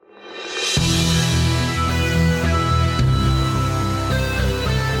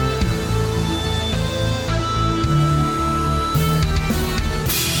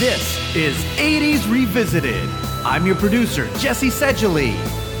is 80s Revisited. I'm your producer, Jesse Sedgley.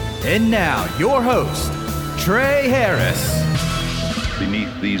 And now, your host, Trey Harris.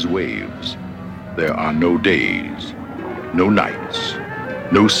 Beneath these waves, there are no days, no nights,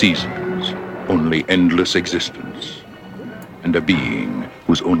 no seasons, only endless existence. And a being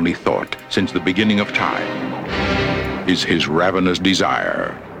whose only thought since the beginning of time is his ravenous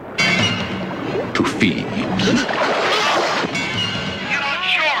desire to feed. Get on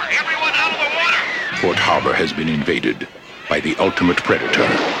shore! Everyone out of the water! Port Harbor has been invaded by the ultimate predator.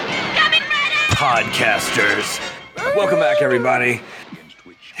 Podcasters. Welcome back, everybody.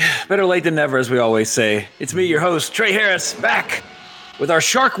 Better late than never, as we always say. It's me, your host, Trey Harris, back with our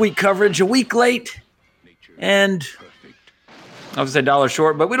Shark Week coverage, a week late. And I was going to say dollar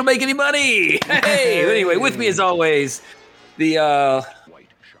short, but we don't make any money. Hey, anyway, with me as always, the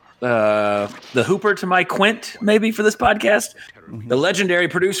Hooper to my Quint, maybe for this podcast, the legendary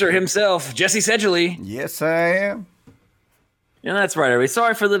producer himself, Jesse Sedgley. Yes, I am. Yeah, that's right, everybody.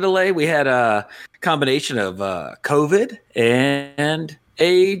 Sorry for the delay. We had a combination of COVID and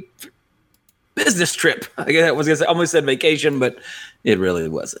a business trip. I almost said vacation, but it really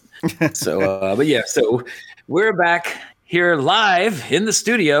wasn't. So, so we're back here live in the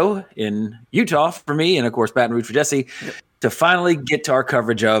studio in Utah for me, and of course Baton Rouge for Jesse, to finally get to our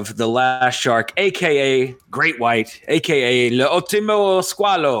coverage of The Last Shark, aka Great White, aka Le Ultimo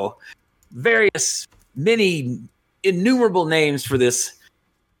Squalo. Many innumerable names for this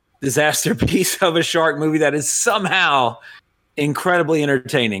disaster piece of a shark movie that is somehow incredibly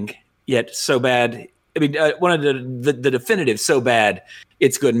entertaining, yet so bad. I mean, one of the definitive so bad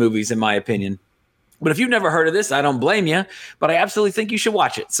it's good movies, in my opinion. But if you've never heard of this, I don't blame you, but I absolutely think you should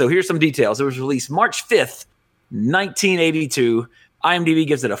watch it. So here's some details. It was released March 5th, 1982. IMDb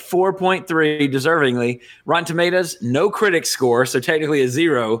gives it a 4.3, deservingly. Rotten Tomatoes, no critic score, so technically a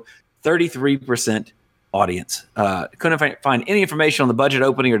 0, 33% audience. Couldn't find any information on the budget,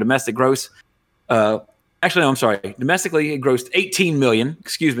 opening, or domestic gross. Actually, no, I'm sorry. Domestically, it grossed $18 million.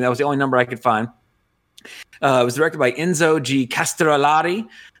 Excuse me, that was the only number I could find. It was directed by Enzo G. Castellari.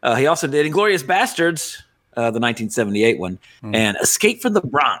 He also did Inglourious Bastards, the 1978 one, and Escape from the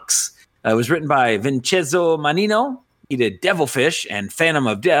Bronx. It was written by Vincenzo Manino. He did Devilfish and Phantom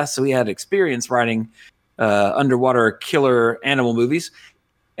of Death, so he had experience writing underwater killer animal movies.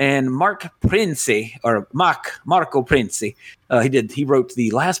 And Marco Prinzi. He wrote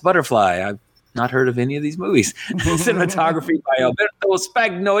The Last Butterfly. I've not heard of any of these movies. Cinematography by Alberto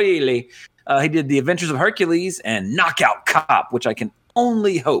Spagnoli. He did The Adventures of Hercules and Knockout Cop, which I can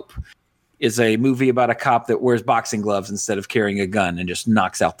only hope is a movie about a cop that wears boxing gloves instead of carrying a gun and just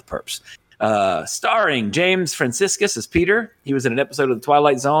knocks out the perps. Starring James Franciscus as Peter. He was in an episode of The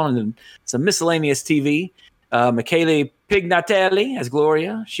Twilight Zone and some miscellaneous TV. Michele Pignatelli as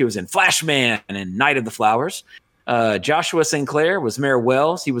Gloria. She was in Flashman and Night of the Flowers. Joshua Sinclair was Mayor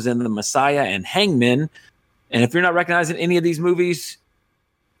Wells. He was in The Messiah and Hangmen. And if you're not recognizing any of these movies,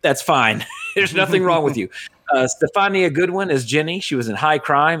 that's fine. There's nothing wrong with you. Stefania Goodwin as Jenny. She was in High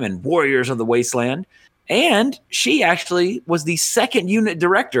Crime and Warriors of the Wasteland. And she actually was the second unit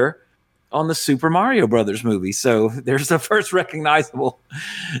director on the Super Mario Brothers movie. So there's the first recognizable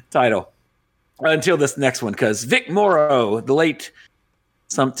title. Until this next one, because Vic Morrow, the late,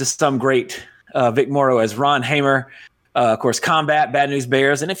 some great Vic Morrow as Ron Hamer, of course, Combat, Bad News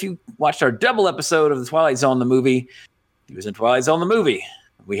Bears, and if you watched our double episode of the Twilight Zone, the movie, he was in Twilight Zone, the movie.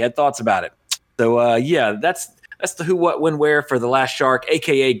 We had thoughts about it. So that's the who, what, when, where for The Last Shark,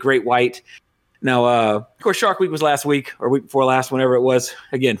 aka Great White. Now, of course, Shark Week was last week or week before last, whenever it was.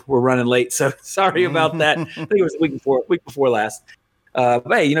 Again, we're running late, so sorry about that. I think it was the week before last. But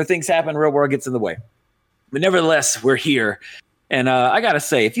hey, things happen. Real world gets in the way. But nevertheless, we're here. And I got to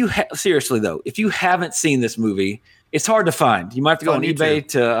say, seriously, though, if you haven't seen this movie, it's hard to find. You might have to go on eBay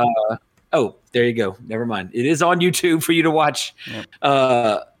to there you go. Never mind. It is on YouTube for you to watch.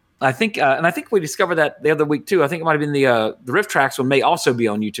 Yep. I think we discovered that the other week, too. I think it might have been the Riff Tracks one may also be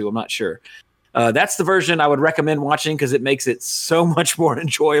on YouTube. I'm not sure. That's the version I would recommend watching because it makes it so much more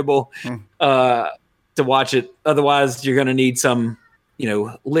enjoyable to watch it. Otherwise, you're going to need some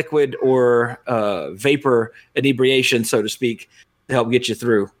liquid or vapor inebriation, so to speak, to help get you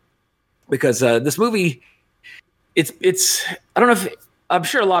through. Because this movie, it's I don't know if I'm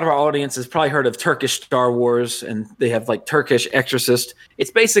sure a lot of our audience has probably heard of Turkish Star Wars, and they have like Turkish Exorcist.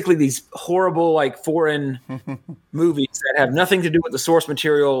 It's basically these horrible foreign movies that have nothing to do with the source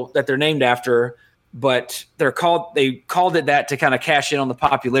material that they're named after, but they called it that to kind of cash in on the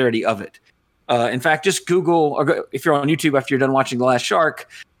popularity of it. In fact, just Google, or if you're on YouTube after you're done watching The Last Shark,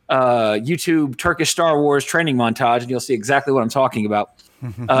 YouTube Turkish Star Wars training montage, and you'll see exactly what I'm talking about.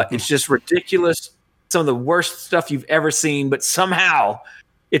 It's just ridiculous. Some of the worst stuff you've ever seen, but somehow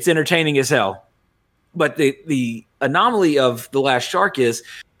it's entertaining as hell. But the anomaly of The Last Shark is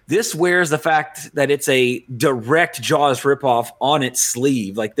this wears the fact that it's a direct Jaws ripoff on its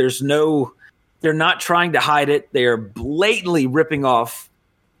sleeve. Like they're not trying to hide it. They are blatantly ripping off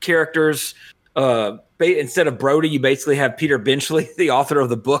characters. Instead of Brody, you basically have Peter Benchley, the author of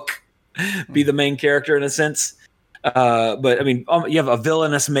the book, be the main character in a sense. But I mean, you have a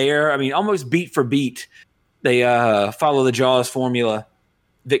villainous mayor. I mean, almost beat for beat, they follow the Jaws formula.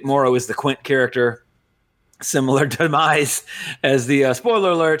 Vic Morrow is the Quint character, similar demise as the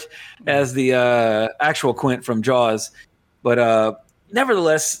spoiler alert as the actual Quint from Jaws. But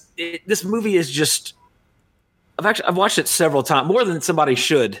nevertheless, this movie is just. I've watched it several times, more than somebody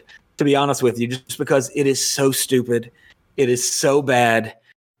should, to be honest with you, just because it is so stupid. It is so bad.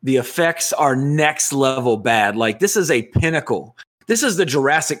 The effects are next level bad. Like this is a pinnacle. This is the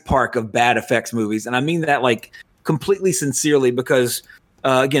Jurassic Park of bad effects movies. And I mean that like completely sincerely because,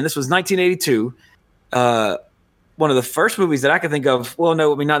 again, this was 1982. One of the first movies that I can think of. Well,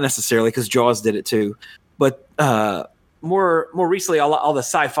 no, I mean, not necessarily because Jaws did it too. But more recently, all the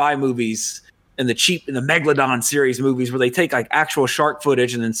sci-fi movies and the Megalodon series movies where they take like actual shark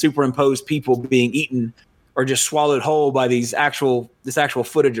footage and then superimpose people being eaten or just swallowed whole by this actual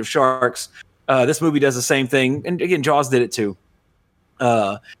footage of sharks. This movie does the same thing, and again, Jaws did it too.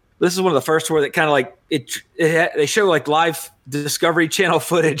 This is one of the first where that kind of like they show like live Discovery Channel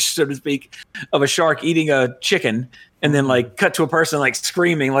footage, so to speak, of a shark eating a chicken, and then like cut to a person like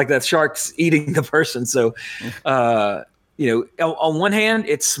screaming like that shark's eating the person. So, on one hand,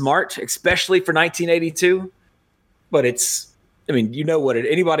 it's smart, especially for 1982, but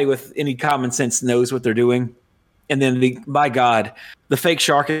anybody with any common sense knows what they're doing. And then my God, the fake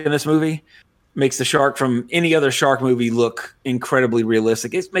shark in this movie makes the shark from any other shark movie look incredibly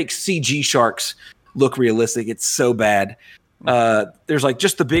realistic. It makes CG sharks look realistic. It's so bad. There's like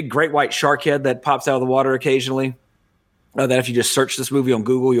just the big great white shark head that pops out of the water occasionally. That if you just search this movie on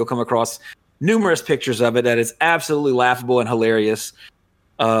Google, you'll come across numerous pictures of it. That is absolutely laughable and hilarious.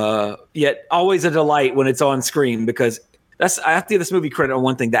 Yet always a delight when it's on screen because I have to give this movie credit on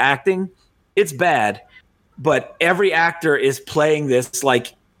one thing. The acting, it's bad, but every actor is playing this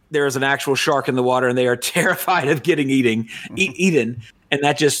like there is an actual shark in the water and they are terrified of getting eaten. And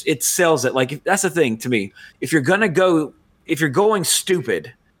that just, it sells it. Like that's the thing to me. If you're going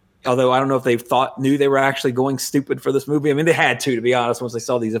stupid, although I don't know if they knew they were actually going stupid for this movie. I mean, they had to be honest, once they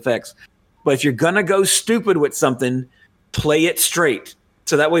saw these effects. But if you're going to go stupid with something, play it straight.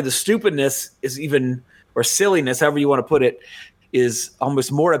 So that way the stupidness is or silliness, however you want to put it, is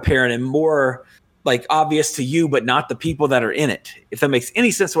almost more apparent and more like obvious to you, but not the people that are in it. If that makes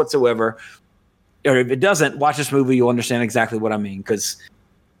any sense whatsoever, or if it doesn't, watch this movie, you'll understand exactly what I mean. Because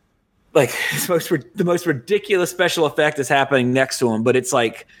like the most ridiculous special effect is happening next to them, but it's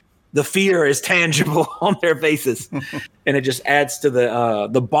like the fear is tangible on their faces, and it just adds to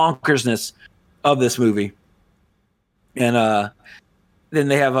the bonkersness of this movie. And then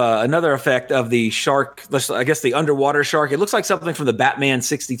they have another effect of the shark. I guess the underwater shark. It looks like something from the Batman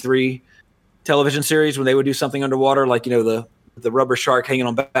 '63 television series when they would do something underwater, like the rubber shark hanging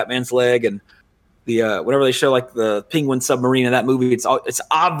on Batman's leg, and the whenever they show like the penguin submarine in that movie, it's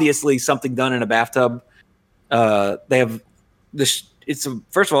obviously something done in a bathtub. They have this.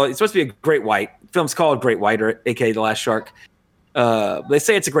 First of all, it's supposed to be a great white. The film's called Great White, or AKA The Last Shark. They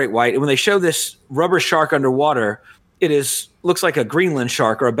say it's a great white, and when they show this rubber shark underwater, it looks like a Greenland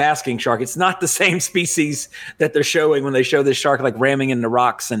shark or a basking shark. It's not the same species that they're showing when they show this shark like ramming into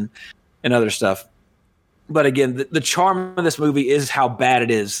rocks and other stuff. But again, the charm of this movie is how bad it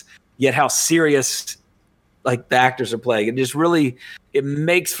is, yet how serious like the actors are playing. It just really, it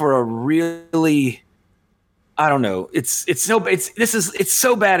makes for a really, I don't know. It's so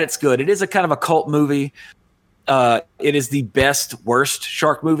bad it's good. It is a kind of a cult movie. It is the best worst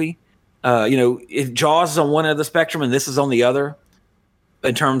shark movie. If Jaws is on one end of the spectrum and this is on the other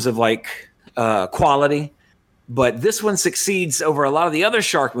in terms of like quality, but this one succeeds over a lot of the other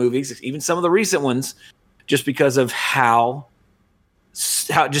shark movies, even some of the recent ones, just because of how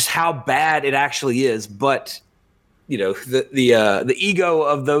bad it actually is. But the ego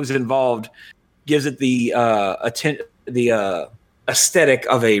of those involved gives it the aesthetic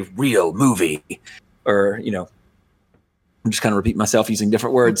of a real movie, or I'm just kind of repeating myself using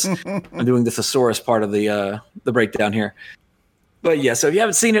different words. I'm doing the thesaurus part of the breakdown here. But yeah, so if you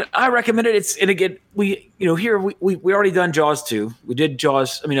haven't seen it, I recommend it. And again, we already done Jaws 2. We did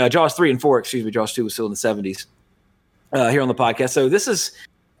Jaws 3 and 4, excuse me. Jaws 2 was still in the 70s here on the podcast. So this is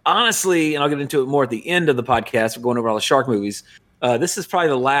honestly, and I'll get into it more at the end of the podcast, we're going over all the shark movies. This is probably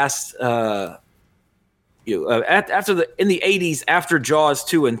the last. After in the 80s, after Jaws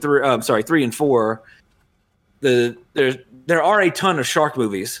 2 and 3, 3 and 4, there are a ton of shark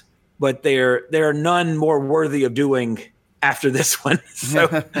movies, but there are none more worthy of doing after this one.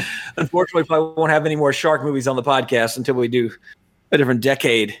 So unfortunately, probably won't have any more shark movies on the podcast until we do a different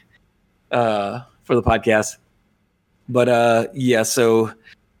decade for the podcast. But so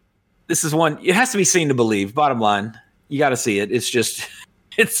this is one, it has to be seen to believe. Bottom line, you got to see it. It's just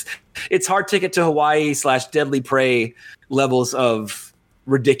it's hard ticket to Hawaii / Deadly Prey levels of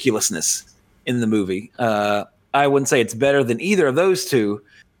ridiculousness in the movie. I wouldn't say it's better than either of those two,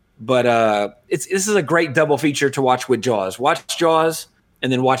 but this is a great double feature to watch with Jaws. Watch Jaws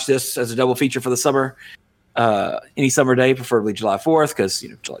and then watch this as a double feature for the summer. Any summer day, preferably July 4th, because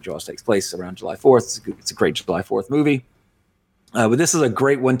Jaws takes place around July 4th. It's a great July 4th movie. But this is a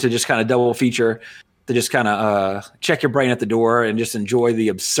great one to just kind of double feature, to just kind of check your brain at the door and just enjoy the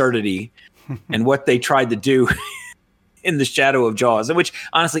absurdity and what they tried to do in the shadow of Jaws, which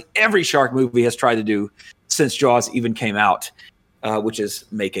honestly every shark movie has tried to do since Jaws even came out, which is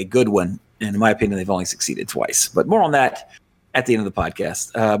make a good one. And in my opinion, they've only succeeded twice. But more on that at the end of the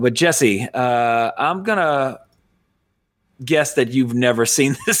podcast. But Jesse, I'm going to guess that you've never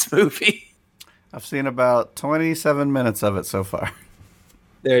seen this movie. I've seen about 27 minutes of it so far.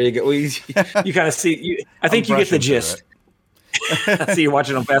 There you go. Well, you kind of see. I think you get the gist. I see you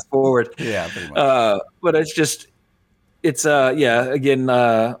watching on fast forward. Yeah, pretty much. But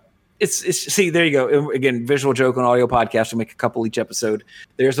see, there you go. Again, visual joke on audio podcast. We make a couple each episode.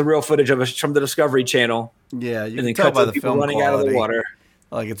 There's the real footage of us from the Discovery Channel. Yeah, you and can tell by the film running quality. Out of the water.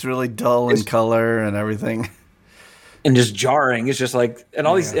 Like it's really dull in color and everything. And just jarring. It's just like, and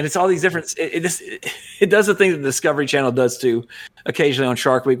all these, and it's all these different. It does the thing that the Discovery Channel does too, occasionally on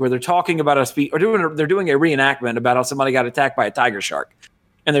Shark Week, where they're talking about they're doing a reenactment about how somebody got attacked by a tiger shark,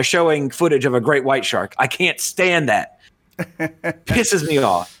 and they're showing footage of a great white shark. I can't stand that. Pisses me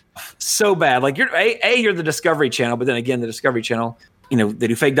off so bad. Like you're the Discovery Channel, but then again, the Discovery Channel, they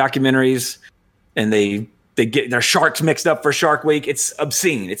do fake documentaries, and they get their sharks mixed up for Shark Week. It's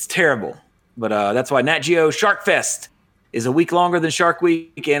obscene. It's terrible. But that's why Nat Geo Shark Fest is a week longer than Shark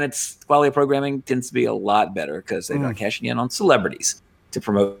Week, and its quality of programming tends to be a lot better because they're not cashing in on celebrities to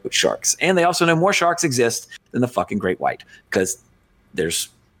promote sharks. And they also know more sharks exist than the fucking great white because there's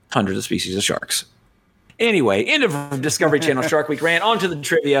hundreds of species of sharks. Anyway, end of Discovery Channel Shark Week rant. On to the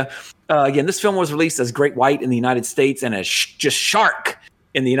trivia. Again, this film was released as Great White in the United States and as just Shark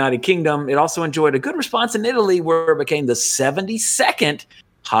in the United Kingdom. It also enjoyed a good response in Italy, where it became the 72nd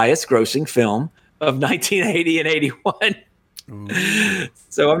highest grossing film of 1980 and 81.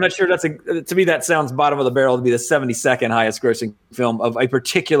 So I'm not sure to me that sounds bottom of the barrel to be the 72nd highest grossing film of a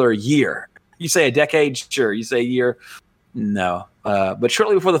particular year. You say a decade, sure. You say a year, no. But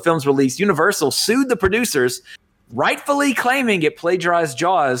shortly before the film's release, Universal sued the producers, rightfully claiming it plagiarized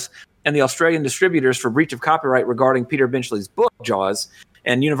Jaws and the Australian distributors for breach of copyright regarding Peter Benchley's book Jaws.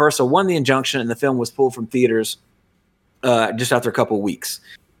 And Universal won the injunction, and the film was pulled from theaters just after a couple of weeks,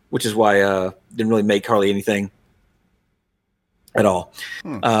 which is why didn't really make hardly anything at all.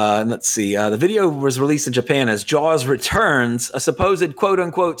 And let's see. The video was released in Japan as Jaws Returns, a supposed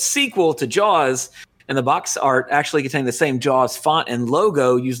quote-unquote sequel to Jaws, and the box art actually contained the same Jaws font and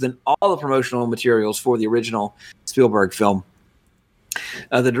logo used in all the promotional materials for the original Spielberg film.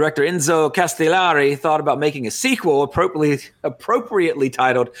 The director Enzo Castellari thought about making a sequel appropriately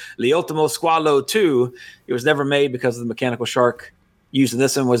titled L'Ultimo Squalo 2. It was never made because the mechanical shark used in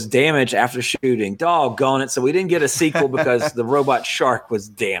this one was damaged after shooting. Doggone it. So we didn't get a sequel because the robot shark was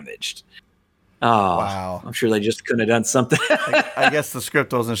damaged. Oh, wow. I'm sure they just couldn't have done something. I guess the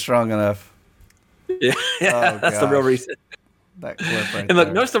script wasn't strong enough. Yeah, that's the real reason. That clip right and look,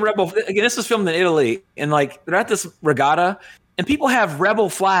 there. notice the Rebel. Again, this was filmed in Italy, and like they're at this regatta, and people have Rebel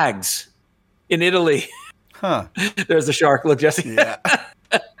flags in Italy. Huh. There's the shark. Look, Jesse. Yeah.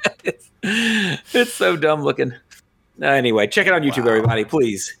 It's so dumb looking. Anyway, check it on YouTube, everybody,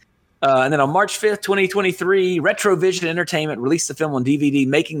 please. And then on March 5th, 2023, Retrovision Entertainment released the film on DVD,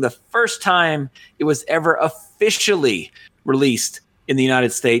 making the first time it was ever officially released in the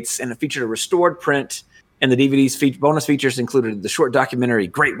United States. And it featured a restored print, and the DVD's bonus features included the short documentary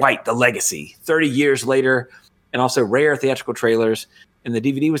Great White, The Legacy, 30 years later, and also rare theatrical trailers. And the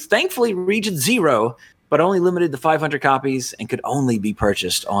DVD was thankfully Region 0, but only limited to 500 copies and could only be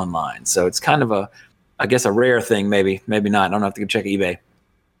purchased online. So it's kind of I guess a rare thing, maybe not. I don't have to go check eBay.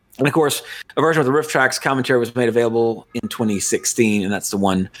 And of course, a version of the Riff Tracks commentary was made available in 2016, and that's the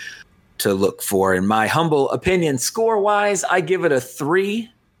one to look for. In my humble opinion, score-wise, I give it a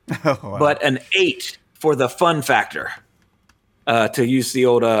 3, but an 8 for the fun factor. to use the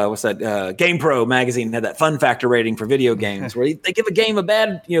old GamePro magazine had that fun factor rating for video games where they give a game a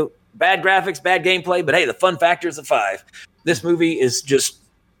bad graphics, bad gameplay, but hey, the fun factor is a 5. This movie is just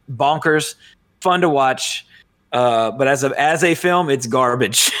bonkers, fun to watch. But as a film, it's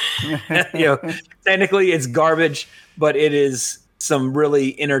garbage. Technically it's garbage, but it is some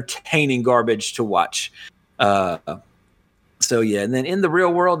really entertaining garbage to watch. And then in the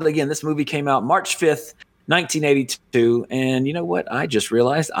real world, again, this movie came out March 5th, 1982. And you know what? I just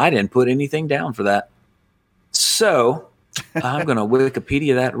realized I didn't put anything down for that. So I'm going to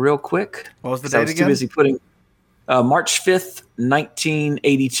Wikipedia that real quick. What was the date again? I was too busy putting March 5th,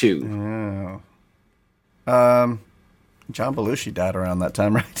 1982. Oh. John Belushi died around that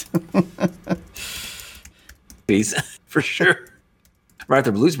time, right? He's for sure. Right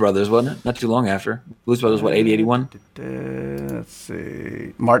after Blues Brothers, wasn't it? Not too long after. Blues Brothers, 80, 81? Let's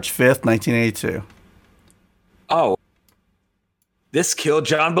see. March 5th, 1982. Oh. This killed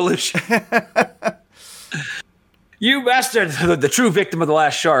John Belushi. You bastard. The true victim of The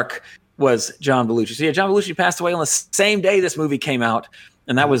Last Shark was John Belushi. So yeah, John Belushi passed away on the same day this movie came out.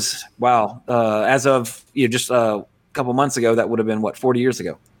 And that was, wow. As of just a couple months ago, that would have been, 40 years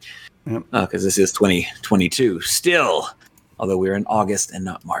ago? Yep. Because this is 2022 still. Although we're in August and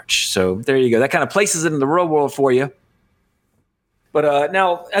not March. So there you go. That kind of places it in the real world for you. But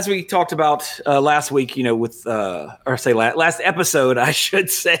now, as we talked about last week, last episode, I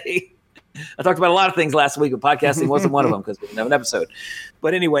should say. I talked about a lot of things last week, but podcasting wasn't one of them because we didn't have an episode.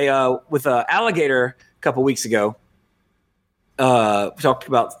 But anyway, with Alligator a couple weeks ago, we talked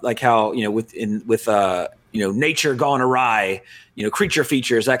about like how, with nature gone awry, creature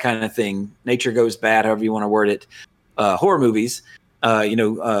features, that kind of thing. Nature goes bad, however you want to word it. Horror movies,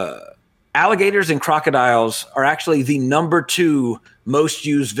 alligators and crocodiles are actually the number 2 most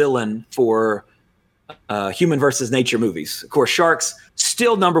used villain for human versus nature movies. Of course, sharks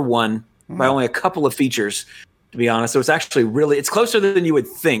still number 1 by only a couple of features, to be honest. So it's actually it's closer than you would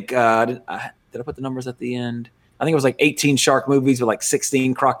think. Did I put the numbers at the end? I think it was like 18 shark movies with like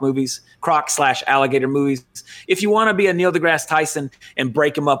 16 croc/alligator movies. If you want to be a Neil deGrasse Tyson and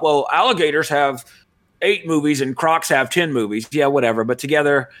break them up, well, alligators have 8 movies and crocs have 10 movies. Yeah, whatever. But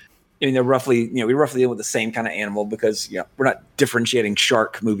together, they're roughly, we roughly deal with the same kind of animal because, we're not differentiating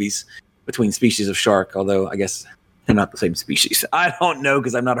shark movies between species of shark, although I guess they're not the same species. I don't know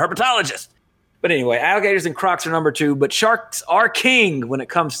because I'm not a herpetologist. But anyway, alligators and crocs are number 2, but sharks are king when it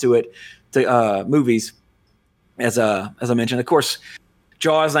comes to it, to movies, as I mentioned. Of course,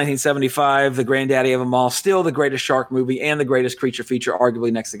 Jaws, 1975, the granddaddy of them all, still the greatest shark movie and the greatest creature feature,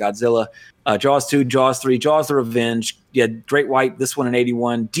 arguably next to Godzilla. Jaws 2, Jaws 3, Jaws the Revenge. You had Great White, this one in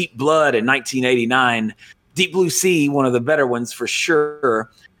 81, Deep Blood in 1989, Deep Blue Sea, one of the better ones for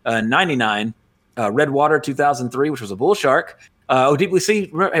sure, 99, Red Water 2003, which was a bull shark. Deep Blue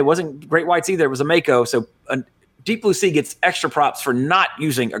Sea, it wasn't Great Whites either, it was a Mako. So Deep Blue Sea gets extra props for not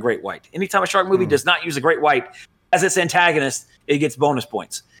using a Great White. Anytime a shark movie does not use a Great White as its antagonist, it gets bonus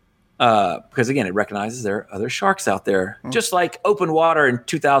points. Because, again, it recognizes there are other sharks out there. Just like Open Water in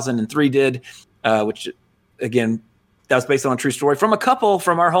 2003 did, which, again, that was based on a true story from a couple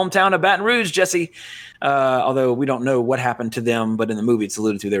from our hometown of Baton Rouge, Jesse. Although we don't know what happened to them, but in the movie it's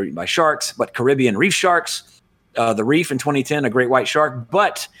alluded to they were eaten by sharks. But Caribbean reef sharks, The Reef in 2010, a great white shark.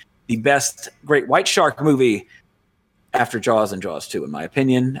 But the best great white shark movie after Jaws and Jaws 2, in my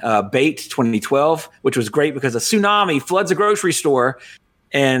opinion. Bait 2012, which was great because a tsunami floods a grocery store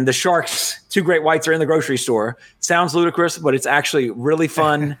and the sharks, 2 great whites, are in the grocery store. Sounds ludicrous, but it's actually really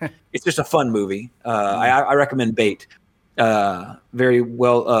fun. It's just a fun movie. I recommend Bait.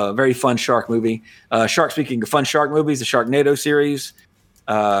 Very fun shark movie. Speaking of fun shark movies, the Sharknado series.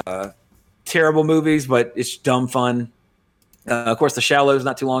 Terrible movies, but it's dumb fun. Of course, The Shallows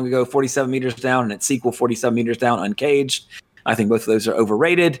not too long ago, 47 Meters Down, and its sequel, 47 Meters Down, Uncaged. I think both of those are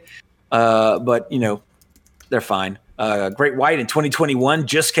overrated, but, they're fine. Great White in 2021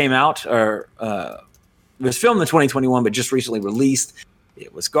 just came out, or it was filmed in 2021, but just recently released.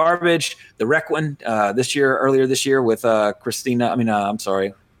 It was garbage. The Requiem earlier this year with Aerosmith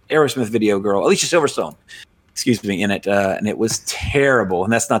video girl, Alicia Silverstone, in it, and it was terrible.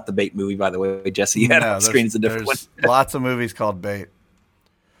 And that's not the Bait movie, by the way, Jesse. You had on screen. It's a different one. Lots of movies called Bait.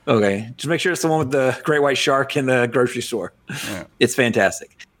 Okay, just make sure it's the one with the great white shark in the grocery store. Yeah. It's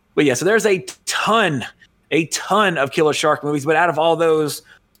fantastic. But yeah, so there's a ton of killer shark movies. But out of all those,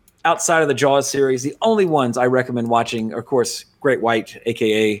 outside of the Jaws series, the only ones I recommend watching are, of course, Great White,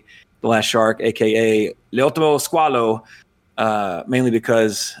 a.k.a. The Last Shark, a.k.a. L'Ultimo Squalo, mainly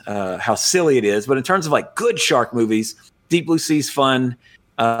because how silly it is. But in terms of like good shark movies, Deep Blue Sea's fun.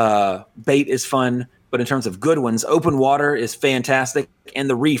 Bait is fun. but in terms of good ones, Open Water is fantastic, and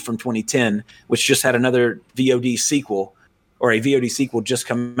The Reef from 2010, which just had another VOD sequel, or a VOD sequel just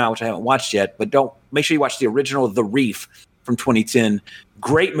come out, which I haven't watched yet. But make sure you watch the original The Reef from 2010.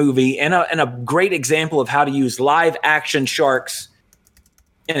 Great movie, and a great example of how to use live action sharks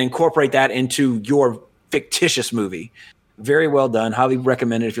and incorporate that into your fictitious movie. Very well done. Highly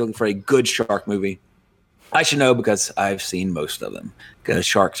recommended if you're looking for a good shark movie. I should know because I've seen most of them, because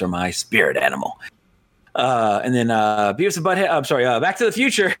sharks are my spirit animal. And then Beavis and Butthead. I'm sorry, Back to the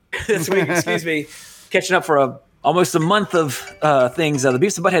Future this week. Excuse me, catching up for almost a month of things. The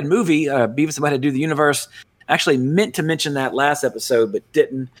Beavis and Butthead movie, Beavis and Butthead Do the Universe. Actually meant to mention that last episode, but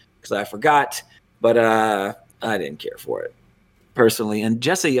didn't because I forgot. But I didn't care for it personally. And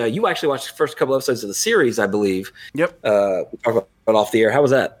Jesse, you actually watched the first couple episodes of the series, I believe. Yep. We talked about it off the air. How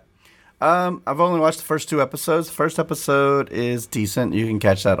was that? I've only watched the first 2 episodes. The first episode is decent. You can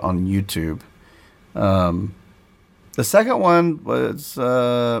catch that on YouTube. The second one was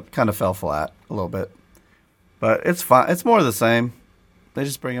kind of fell flat a little bit, but it's fine. It's more of the same. They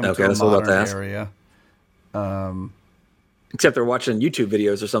just bring them to a modern area. Except they're watching YouTube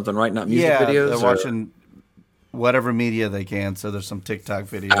videos or something, right? Not music videos. They're watching whatever media they can. So there's some TikTok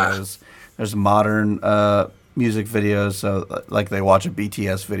videos. There's modern music videos. So like they watch a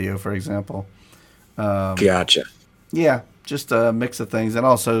BTS video, for example. Gotcha. Yeah, just a mix of things, and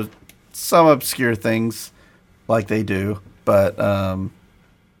also some obscure things like they do. But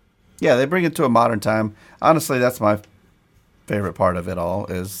yeah, they bring it to a modern time. Honestly, that's my favorite part of it all,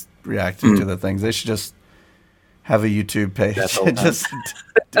 is reacting to the things. They should just have a YouTube page and just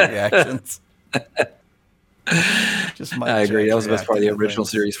do reactions. I agree. That was the best part of the original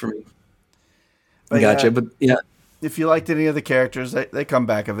series for me. But gotcha. But yeah, if you liked any of the characters, they come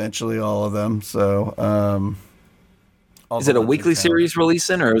back eventually, all of them. So, is it a weekly series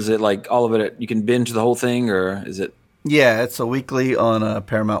releasing, or is it like all of it? You can binge the whole thing, or is it? Yeah, it's a weekly on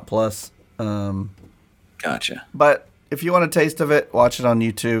Paramount Plus. Gotcha. But if you want a taste of it, watch it on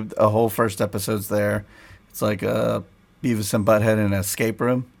YouTube. A whole first episode's there. It's like a Beavis and Butthead in an escape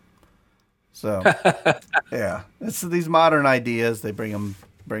room. So, yeah, it's these modern ideas. They bring them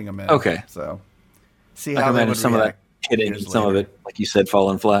in. Okay. So, see how they would some of that kidding and some of it, like you said,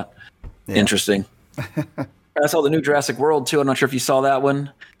 falling flat. Yeah. Interesting. I saw the new Jurassic World too. I'm not sure if you saw that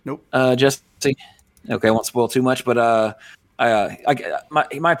one. Nope. Jesse. Okay, I won't spoil too much, but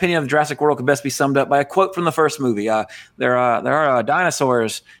my opinion of Jurassic World could best be summed up by a quote from the first movie. There are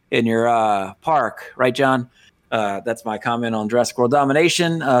dinosaurs in your park, right, John? That's my comment on Jurassic World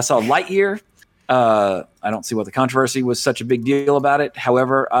domination. Saw Lightyear. I don't see what the controversy was such a big deal about it.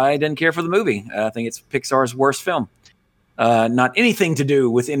 However, I didn't care for the movie. I think it's Pixar's worst film. Not anything to do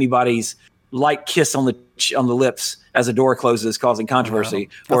with anybody's light kiss on the lips as a door closes, causing controversy,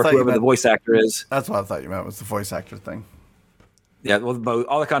 or whoever the voice actor is. That's what I thought you meant, was the voice actor thing. Yeah, well,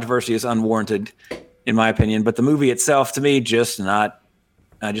 all the controversy is unwarranted, in my opinion. But the movie itself, to me, just not.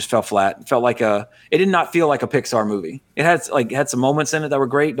 I just fell flat. It felt like it did not feel like a Pixar movie. It had some moments in it that were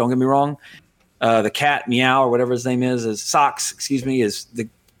great. Don't get me wrong. The cat Meow, or whatever his name is Socks. Excuse me, it should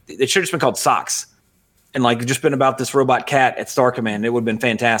have just been called Socks, and like just been about this robot cat at Star Command. It would have been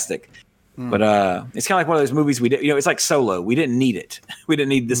fantastic. But it's kind of like one of those movies we did. It's like Solo. We didn't need it. We didn't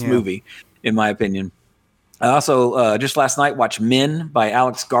need this movie, in my opinion. I also just last night watched Men by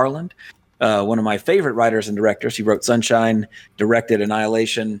Alex Garland, one of my favorite writers and directors. He wrote Sunshine, directed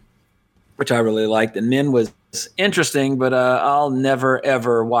Annihilation, which I really liked. And Men was interesting, but I'll never,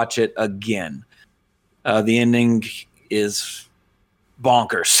 ever watch it again. The ending is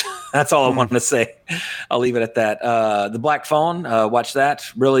bonkers. That's all I wanted to say. I'll leave it at that. The Black Phone, watch that.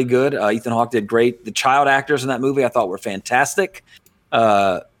 Really good. Ethan Hawke did great. The child actors in that movie I thought were fantastic.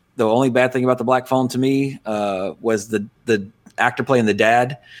 The only bad thing about The Black Phone to me was the actor playing the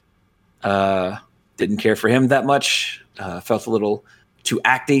dad. Didn't care for him that much. Felt a little too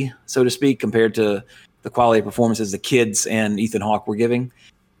acty, so to speak, compared to the quality of performances the kids and Ethan Hawke were giving.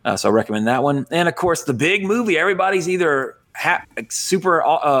 So I recommend that one. And, of course, the big movie everybody's either super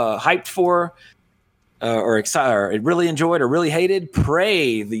hyped for or excited, or really enjoyed or really hated,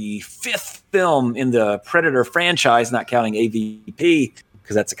 Prey, the 5th film in the Predator franchise, not counting AVP,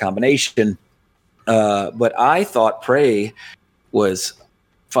 because that's a combination. But I thought Prey was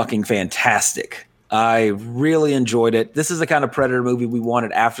fucking fantastic. I really enjoyed it. This is the kind of Predator movie we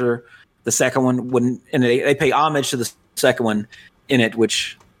wanted after the second one, and they pay homage to the second one in it,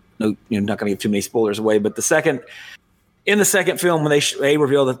 which not going to give too many spoilers away. But in the second film, when they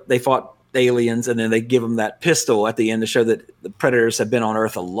reveal that they fought aliens, and then they give them that pistol at the end to show that the Predators have been on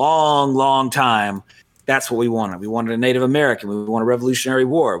Earth a long, long time. That's what we wanted. We wanted a Native American. We want a Revolutionary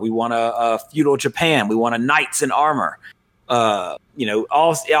War. We want a feudal Japan. We want a knights in armor. All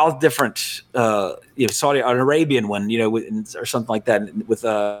different. Saudi, an Arabian one, or something like that, with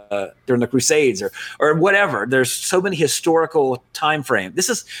during the Crusades or whatever. There's so many historical time frame.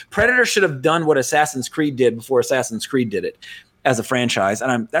 Predator should have done what Assassin's Creed did before Assassin's Creed did it as a franchise,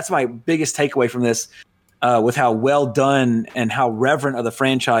 and that's my biggest takeaway from this. With how well done and how reverent of the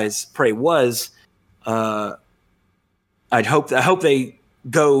franchise Prey was. I hope they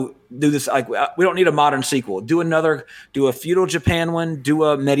go do this. Like, we don't need a modern sequel. Do a feudal Japan one, do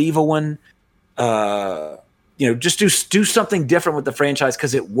a medieval one. Just do something different with the franchise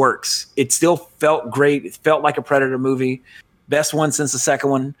because it works. It still felt great. It felt like a Predator movie. Best one since the second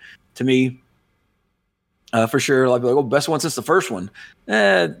one to me. For sure, best one since the first one.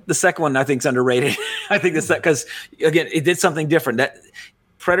 The second one I think is underrated. I think that's because again, it did something different. That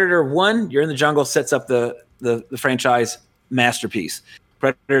Predator 1, you're in the jungle, sets up the franchise masterpiece.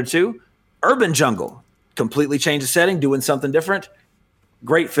 Predator 2, urban jungle, completely changed the setting, doing something different.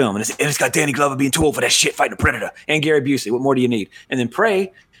 Great film, and it's got Danny Glover being too old for that shit, fighting a Predator, and Gary Busey. What more do you need? And then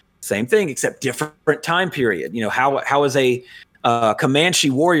Prey, same thing, except different time period. How is a Comanche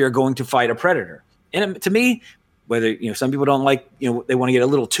warrior going to fight a Predator? And to me, whether some people don't like, they want to get a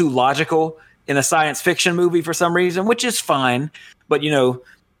little too logical in a science fiction movie for some reason, which is fine. But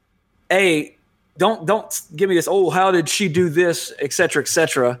don't give me this. Oh, how did she do this, et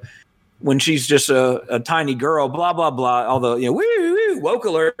cetera, when she's just a tiny girl, blah blah blah. Although woke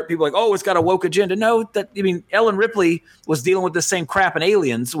alert, people are like, oh, it's got a woke agenda. No, Ellen Ripley was dealing with the same crap in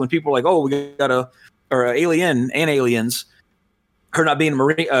Aliens when people are like, oh, we got Alien and Aliens. Her not being a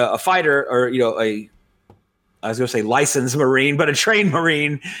Marine, a fighter, or I was going to say licensed Marine, but a trained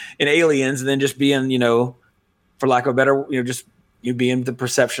Marine in Aliens, and then just being, for lack of a better, just you being the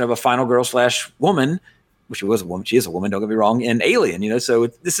perception of a final girl / woman, which she was a woman. She is a woman. Don't get me wrong. In Alien, so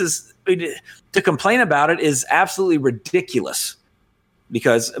this is to complain about it is absolutely ridiculous.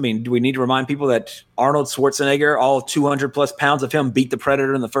 Because do we need to remind people that Arnold Schwarzenegger, all 200 plus pounds of him, beat the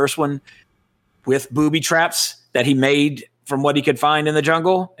Predator in the first one with booby traps that he made from what he could find in the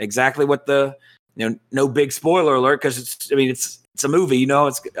jungle? Exactly what no big spoiler alert, because it's a movie,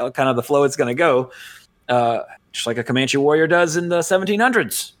 it's kind of the flow it's going to go, just like a Comanche warrior does in the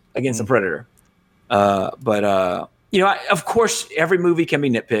 1700s against a Predator. But of course, every movie can be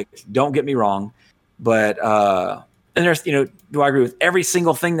nitpicked. Don't get me wrong, but and there's do I agree with every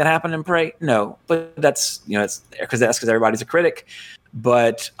single thing that happened in Prey? No, but that's it's because everybody's a critic.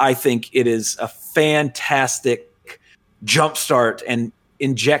 But I think it is a fantastic jumpstart and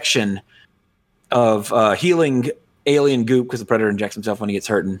injection of healing alien goop, because the Predator injects himself when he gets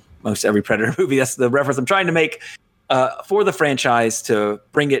hurt in most every Predator movie. That's the reference I'm trying to make for the franchise to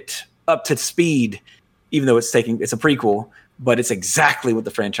bring it up to speed, even though it's a prequel, but it's exactly what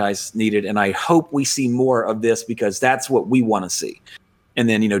the franchise needed. And I hope we see more of this because that's what we want to see. And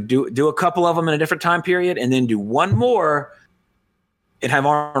then, do a couple of them in a different time period, and then do one more and have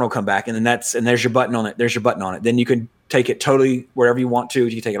Arnold come back. And then there's your button on it. There's your button on it. Then you can take it totally wherever you want to.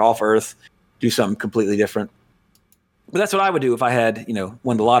 You can take it off Earth, do something completely different. But that's what I would do if I had,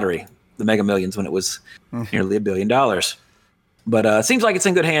 won the lottery, the Mega Millions, when it was nearly $1 billion. But it seems like it's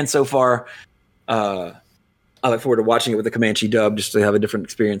in good hands so far. I look forward to watching it with the Comanche dub just to have a different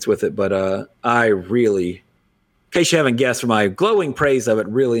experience with it. But I really, in case you haven't guessed from my glowing praise of it,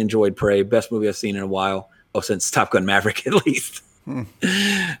 really enjoyed Prey. Best movie I've seen in a while. Since Top Gun Maverick, at least. But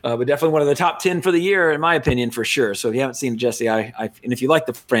definitely one of the top 10 for the year, in my opinion, for sure. So if you haven't seen it, Jesse, and if you like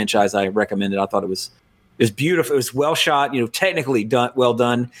the franchise, I recommend it. I thought it was beautiful. It was well shot, technically well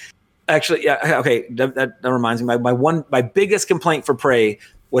done. Actually, yeah, okay. That reminds me. My biggest complaint for Prey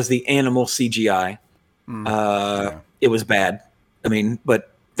was the animal CGI. It was bad.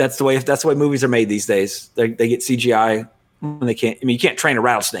 But that's the way movies are made these days. They get CGI when they can't. You can't train a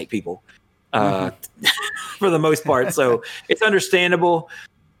rattlesnake, people. For the most part, so it's understandable.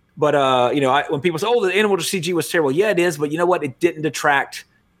 But when people say, "Oh, the animal CG was terrible," yeah, it is. But you know what? It didn't detract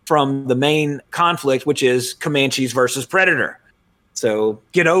from the main conflict, which is Comanches versus Predator. So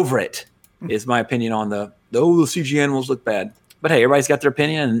get over it. Is my opinion on the CG animals look bad. But hey, everybody's got their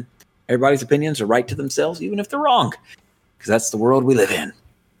opinion, and everybody's opinions are right to themselves, even if they're wrong, because that's the world we live in.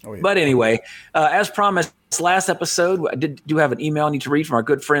 Oh, yeah. But anyway, as promised, last episode, I do have an email I need to read from our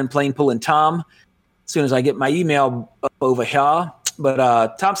good friend Plain Pullin' Tom. As soon as I get my email up over here.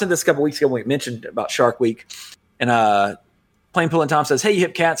 But Tom sent this a couple weeks ago when we mentioned about Shark Week. And Plain Pullin' Tom says, "Hey, you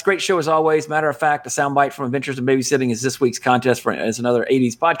hip cats, great show as always. Matter of fact, a soundbite from Adventures in Babysitting is this week's contest as another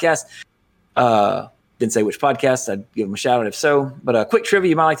 80s podcast." Didn't say which podcast. I'd give them a shout out if so. But a quick trivia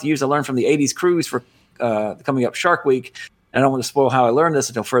you might like to use. I learned from the 80s cruise for coming up Shark Week. And I don't want to spoil how I learned this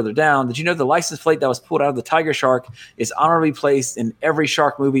until further down. Did you know the license plate that was pulled out of the tiger shark is honorably placed in every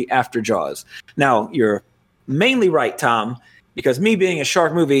shark movie after Jaws? Now, you're mainly right, Tom, because me being a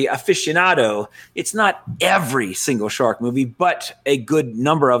shark movie aficionado, it's not every single shark movie, but a good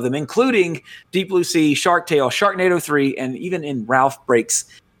number of them, including Deep Blue Sea, Shark Tale, Sharknado 3, and even in Ralph Breaks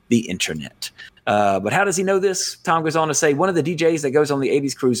the Internet. But how does he know this? Tom goes on to say, one of the DJs that goes on the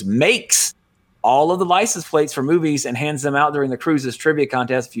 80s cruise makes all of the license plates for movies and hands them out during the cruise's trivia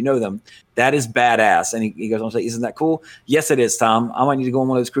contest, if you know them. That is badass. And he goes on to say, isn't that cool? Yes, it is, Tom. I might need to go on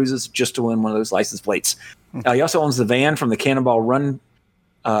one of those cruises just to win one of those license plates. He also owns the van from the Cannonball Run.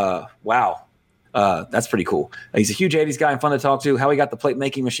 Wow. That's pretty cool. He's a huge 80s guy and fun to talk to. How he got the plate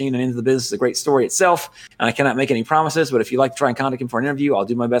making machine and into the business is a great story itself. And I cannot make any promises, but if you'd like to try and contact him for an interview, I'll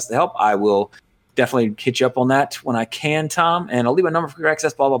do my best to help. I will definitely hit you up on that when I can, Tom. And I'll leave a number for your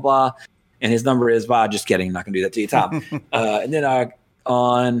access, blah, blah, blah. And his number is, just kidding. I'm not going to do that to you, Tom. And then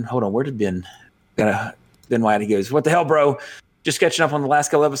hold on, where did Ben Wyatt, he goes, what the hell, bro? Just catching up on the last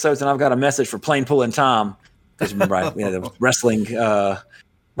couple episodes, and I've got a message for Plain Pullin' Tom. Because remember, we had a wrestling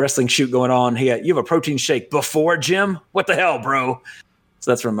shoot going on. You have a protein shake before gym? What the hell, bro? So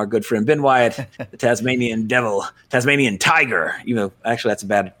that's from our good friend Ben Wyatt, the Tasmanian Devil, Tasmanian Tiger. Actually, that's a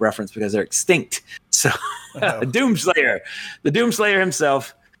bad reference because they're extinct. So the Doomslayer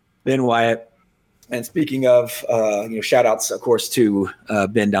himself, Ben Wyatt. And speaking of, shout outs, of course, to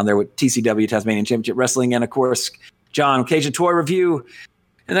Ben down there with TCW, Tasmanian Championship Wrestling, and of course, John, Cajun Toy Review.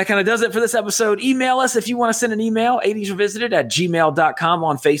 And that kind of does it for this episode. Email us if you want to send an email, 80srevisited@gmail.com,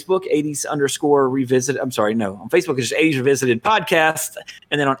 on Facebook, 80s_revisit. I'm sorry, no. On Facebook, it's just 80s Revisited Podcast.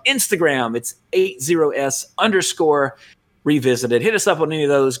 And then on Instagram, it's 80s_revisited. Hit us up on any of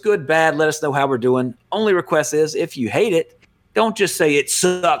those. Good, bad. Let us know how we're doing. Only request is, if you hate it, don't just say it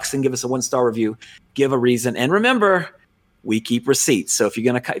sucks and give us a 1-star review. Give a reason. And remember, we keep receipts. So if you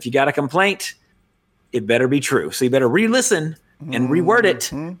got a complaint, it better be true. So you better re-listen and reword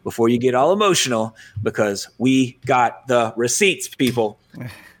it before you get all emotional, because we got the receipts, people,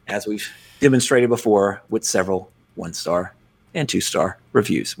 as we've demonstrated before with several 1-star and 2-star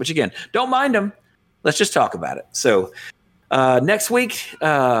reviews, which again, don't mind them. Let's just talk about it. So next week,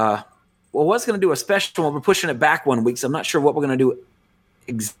 I was going to do a special one. We're pushing it back 1 week, so I'm not sure what we're going to do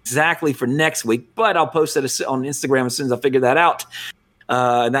exactly for next week, but I'll post it on Instagram as soon as I figure that out.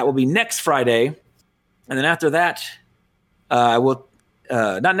 And that will be next Friday. And then after that, I will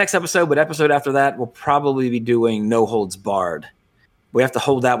not next episode, but episode after that, we'll probably be doing No Holds Barred. We have to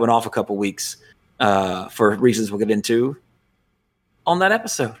hold that one off a couple weeks for reasons we'll get into on that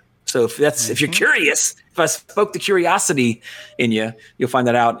episode. So if you're curious, if I spoke the curiosity in you, you'll find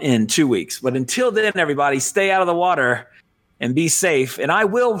that out in 2 weeks. But until then, everybody, stay out of the water and be safe. And I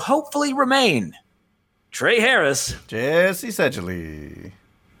will hopefully remain Trey Harris, Jesse Sedgley.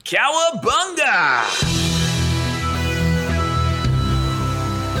 Cowabunga!